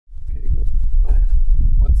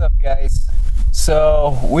up, guys?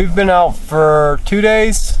 So we've been out for 2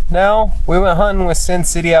 days now. We went hunting with Sin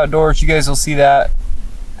City Outdoors. You guys will see that.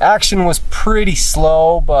 Action was pretty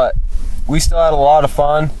slow, but we still had a lot of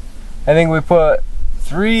fun. I think we put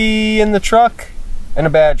 3 in the truck and a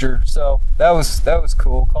badger, so that was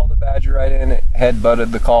cool. Called a badger right in, it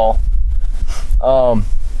head-butted the call.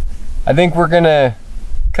 I think we're gonna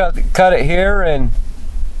cut it here and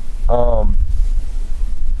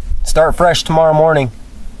start fresh tomorrow morning.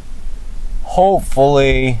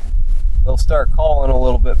 Hopefully they'll start calling a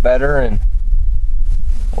little bit better and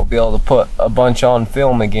we'll be able to put a bunch on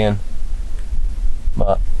film again,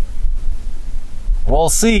 but we'll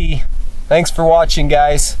see. Thanks for watching,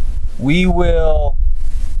 guys. We will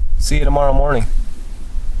see you tomorrow morning.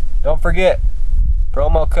 Don't forget,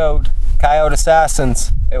 promo code Coyote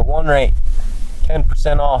Assassins at Wonrate,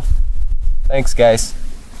 10% off. Thanks, guys.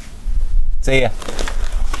 See ya.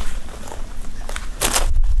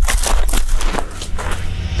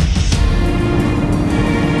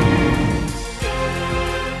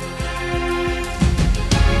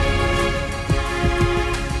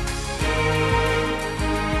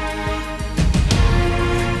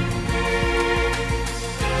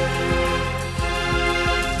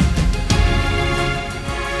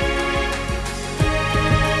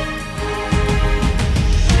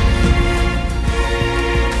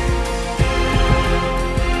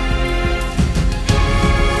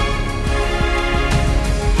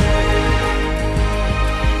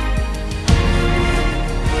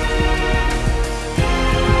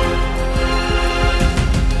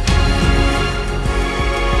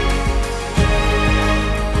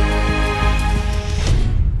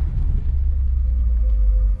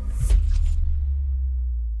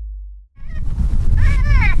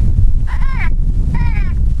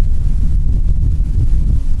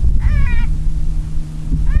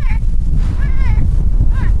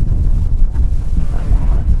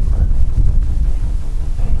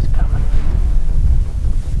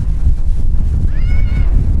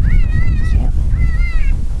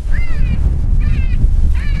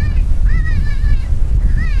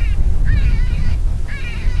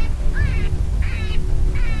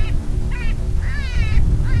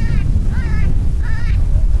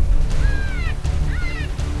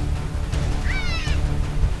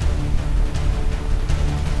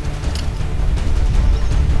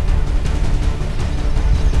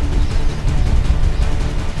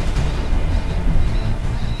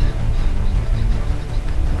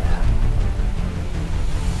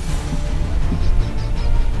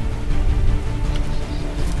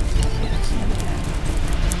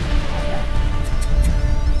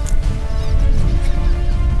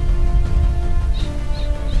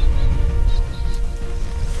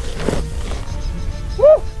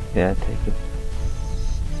 Yeah, take it.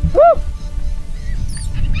 Woo!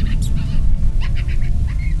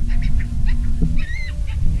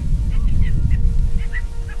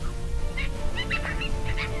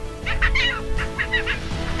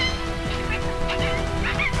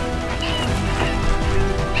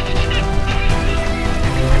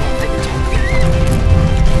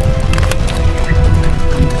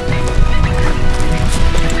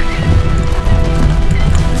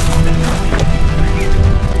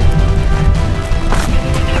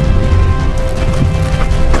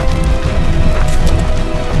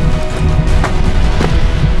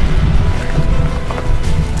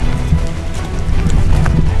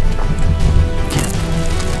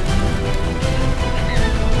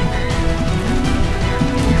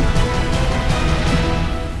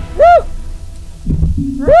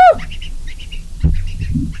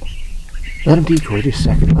 Let him decoy just a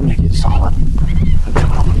second. Let me get solid. I'm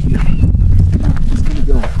coming over to you. It's gonna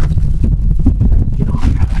go. Get on.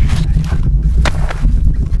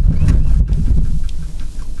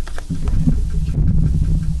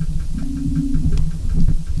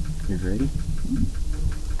 You ready?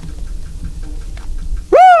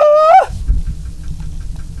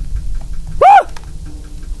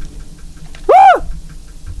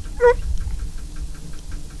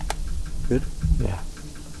 Good? Yeah.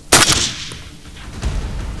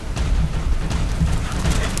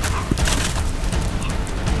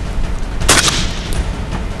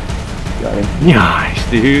 Got him.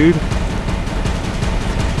 Nice, dude.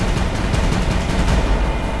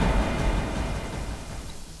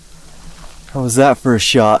 How was that for a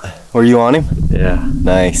shot? Were you on him? Yeah.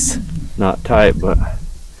 Nice. Not tight, but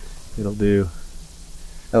it'll do.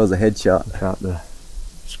 That was a headshot. Without the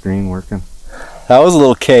screen working. That was a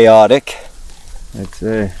little chaotic. I'd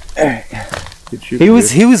say. Good shoot,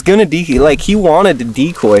 He was gonna decoy, like he wanted to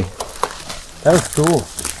decoy. That was cool.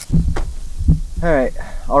 All right,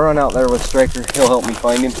 I'll run out there with Striker. He'll help me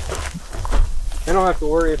find him. I don't have to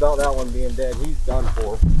worry about that one being dead. He's done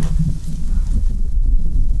for.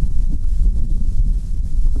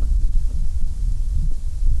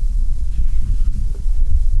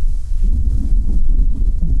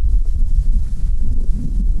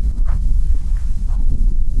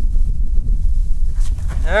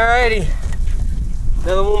 Alrighty,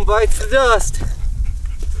 another one bites the dust.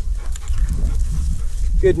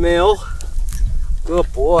 Good male.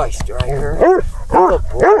 Good boy, Striker. Good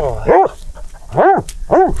boy.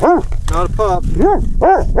 Not a pup.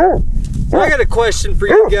 So I got a question for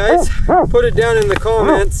you guys. Put it down in the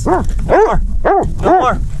comments. No more. No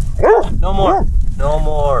more. No more. No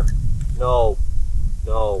more. No.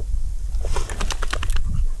 No.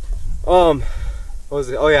 What was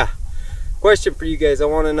it? Oh yeah. Question for you guys. I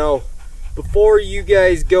want to know, before you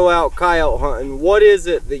guys go out coyote hunting, what is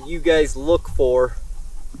it that you guys look for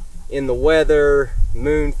in the weather,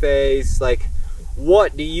 moon phase? Like,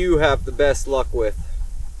 what do you have the best luck with?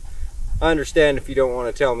 I understand if you don't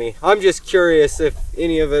want to tell me. I'm just curious if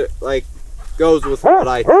any of it like goes with what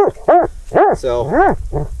I think. So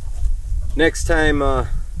next time on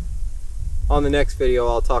the next video,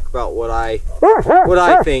 I'll talk about what I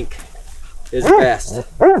think is best.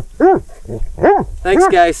 Thanks,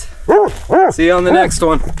 guys. See you on the next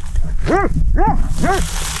one.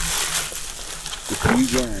 If you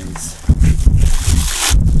guys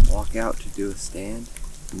walk out to do a stand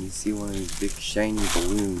and you see one of these big shiny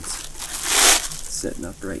balloons sitting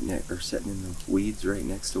up right next, or sitting in the weeds right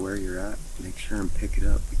next to where you're at, make sure and pick it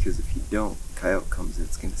up, because if you don't, coyote comes in,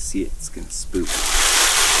 it's gonna see it, it's gonna spook.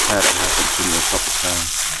 I've had it happen to me a couple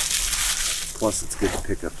times. Plus, it's good to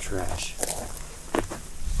pick up trash.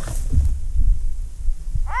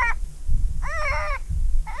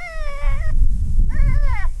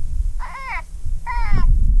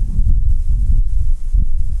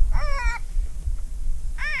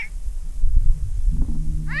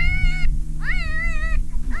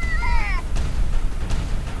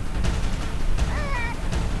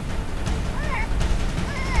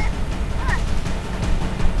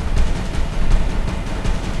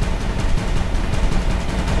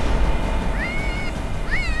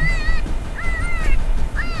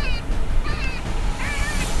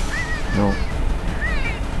 No.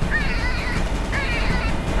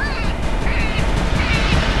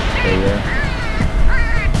 Okay, yeah.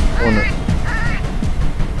 On it.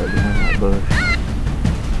 Right behind that bush.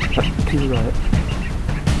 To the right.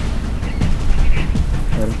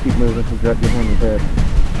 Let him keep moving, he's right behind his head.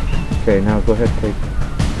 Okay, now go ahead and take him.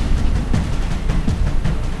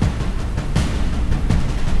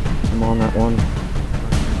 I'm on that one.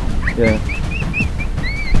 Yeah.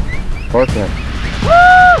 Bark that. Woo!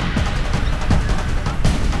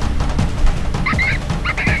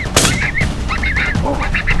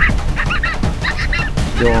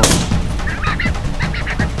 Still on.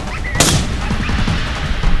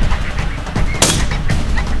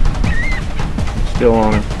 Still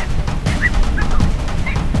on him.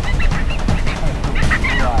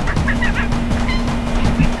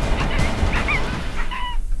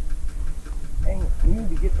 Dang it, you need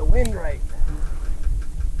to get the wind right.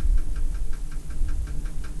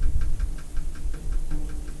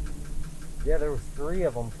 Yeah, there was 3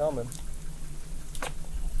 of them coming.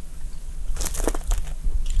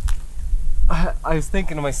 I was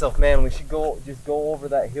thinking to myself, man, we should just go over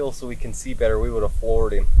that hill so we can see better. We would have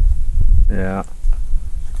floored him. Yeah.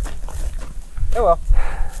 Oh well,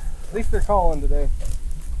 at least they're calling today.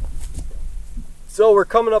 So we're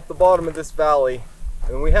coming up the bottom of this valley,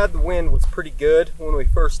 and we had the wind was pretty good when we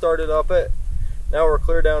first started up it. Now we're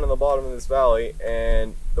clear down in the bottom of this valley,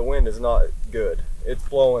 and the wind is not good. It's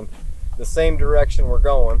blowing the same direction we're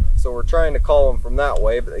going, so we're trying to call them from that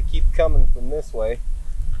way, but they keep coming from this way.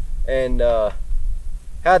 And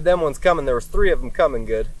had them ones coming. There was 3 of them coming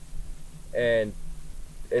good, and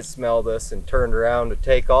it smelled us and turned around to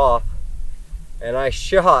take off. And I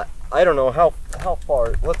shot, I don't know how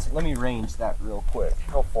far. Let me range that real quick.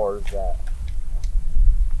 How far is that?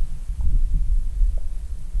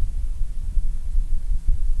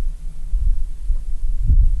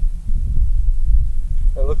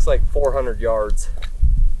 It looks like 400 yards.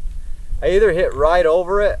 I either hit right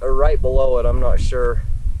over it or right below it, I'm not sure.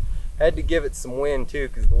 Had to give it some wind too,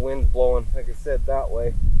 because the wind's blowing, like I said, that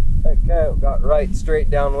way. That coyote got right straight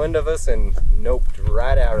downwind of us and noped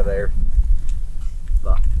right out of there.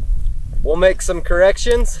 But we'll make some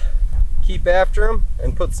corrections, keep after them,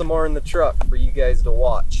 and put some more in the truck for you guys to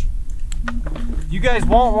watch. If you guys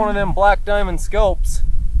want one of them black diamond scopes,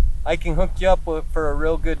 I can hook you up with for a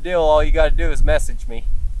real good deal. All you gotta do is message me.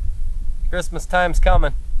 Christmas time's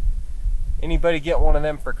coming. Anybody get one of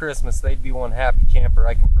them for Christmas, they'd be one happy camper,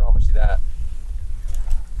 I can promise you that.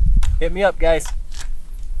 Hit me up, guys.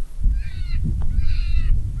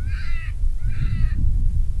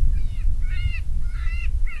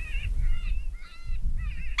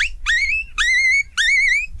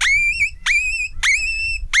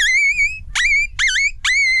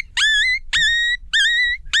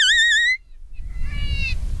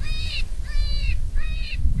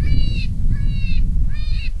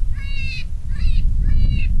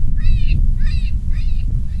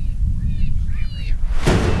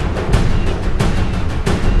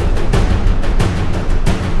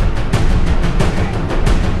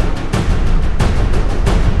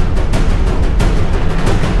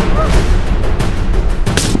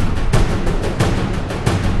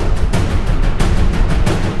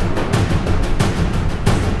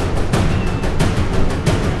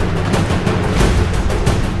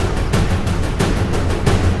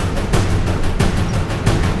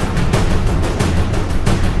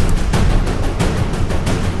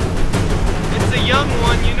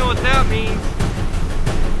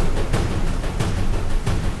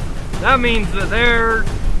 That means that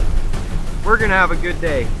we're gonna have a good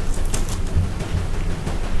day.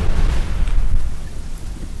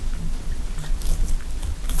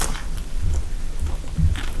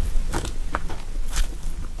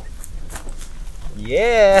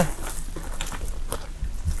 Yeah.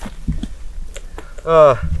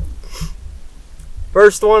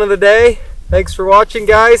 First one of the day. Thanks for watching,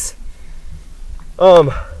 guys.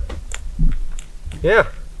 Yeah.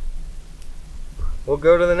 We'll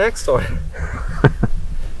go to the next one.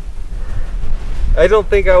 I don't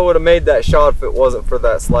think I would have made that shot if it wasn't for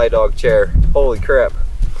that slide dog chair. Holy crap.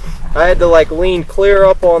 I had to like lean clear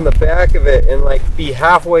up on the back of it and like be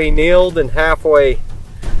halfway kneeled and halfway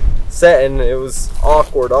setting. It was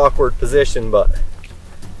awkward position, but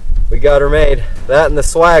we got her made. That and the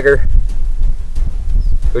swagger.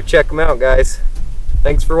 Go check them out, guys.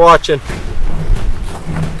 Thanks for watching.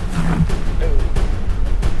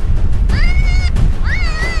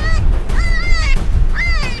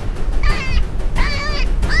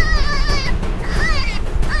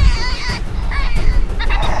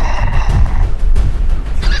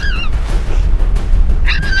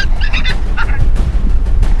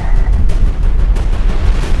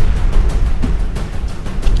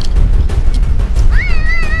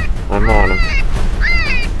 I'm on him.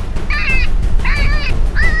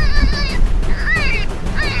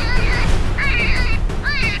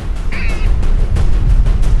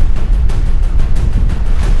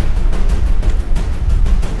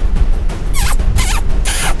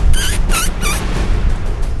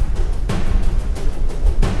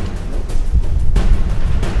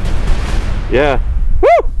 Yeah. Woo!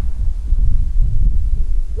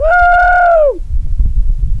 Woo!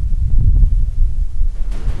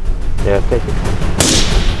 Yeah, take it.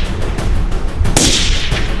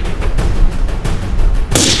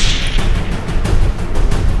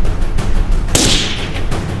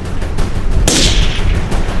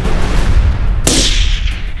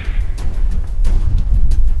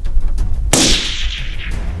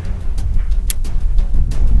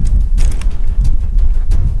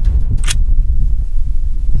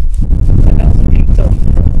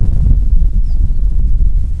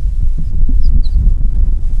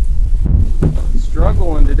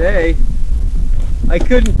 Struggling today.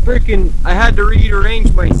 I had to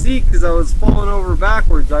rearrange my seat because I was falling over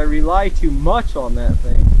backwards. I rely too much on that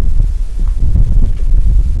thing.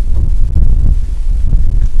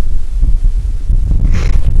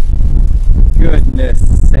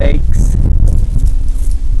 Goodness sakes.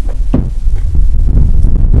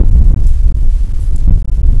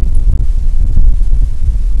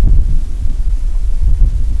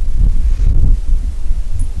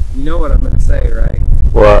 You know what I'm going to say, right?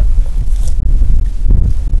 What?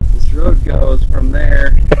 This road goes from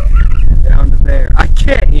there down to there. I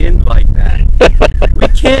can't end like that. We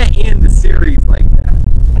can't end the series like that.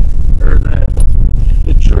 Or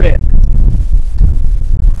the trip.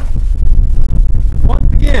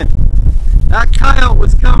 Once again, that coyote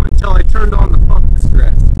was coming until I turned on the fuck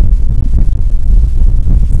express.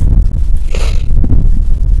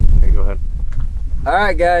 Okay, go ahead.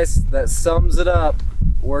 Alright guys, that sums it up.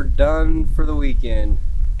 We're done for the weekend.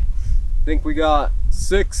 I think we got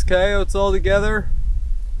 6 coyotes all together.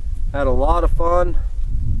 Had a lot of fun.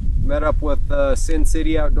 Met up with Sin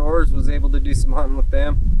City Outdoors, was able to do some hunting with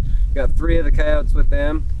them. Got 3 of the coyotes with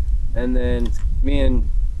them, and then me and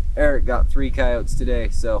Eric got 3 coyotes today.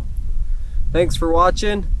 So thanks for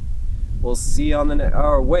watching. We'll see you on the next.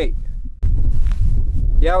 Oh wait,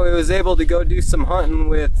 yeah, we was able to go do some hunting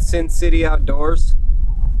with Sin City Outdoors.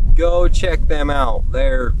 go check them out.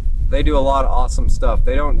 They do a lot of awesome stuff.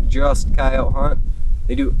 They don't just coyote hunt,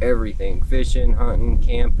 they do everything. Fishing, hunting,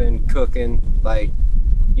 camping, cooking, like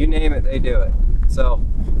you name it, they do it. So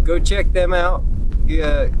go check them out,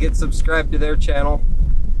 get subscribed to their channel.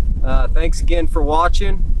 Thanks again for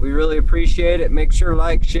watching. We really appreciate it. Make sure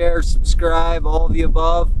like, share, subscribe, all of the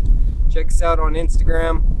above. Check us out on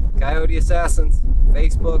Instagram, Coyote Assassins,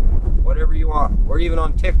 Facebook, whatever you want. We're even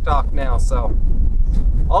on TikTok now. So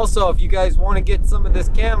also, if you guys want to get some of this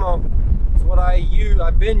camo, it's what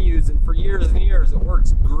I've been using for years and years. It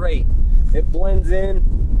works great. It blends in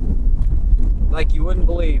like you wouldn't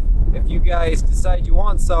believe. If you guys decide you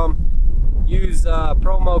want some, use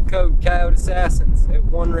promo code Coyote Assassins at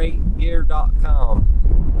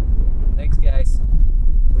wonrategear.com. Thanks guys.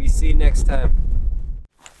 We'll see you next time.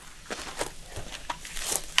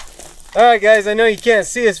 Alright guys, I know you can't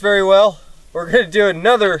see us very well. We're going to do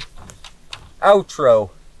another outro.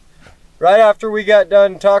 Right after we got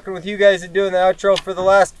done talking with you guys and doing the outro for the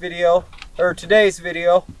last video, or today's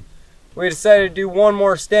video, we decided to do one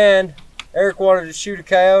more stand. Eric wanted to shoot a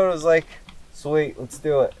coyote. I was like, sweet, let's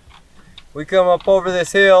do it. We come up over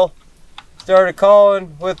this hill, started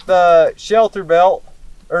calling with the shelter belt,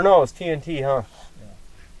 or no, it's TNT, huh?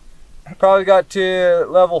 Yeah. Probably got to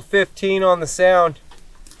level 15 on the sound,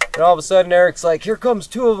 and all of a sudden Eric's like, here comes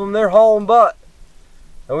two of them, they're hauling butt.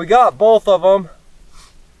 And we got both of them.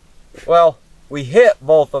 Well, we hit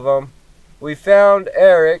both of them. We found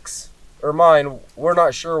Eric's, or mine, we're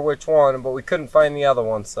not sure which one, but we couldn't find the other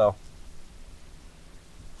one, so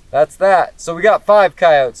that's that. So we got 5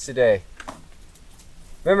 coyotes today.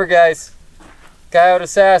 Remember guys, Coyote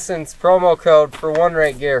Assassins promo code for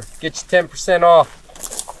Wonrate gear. Get you 10% off.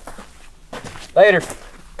 Later.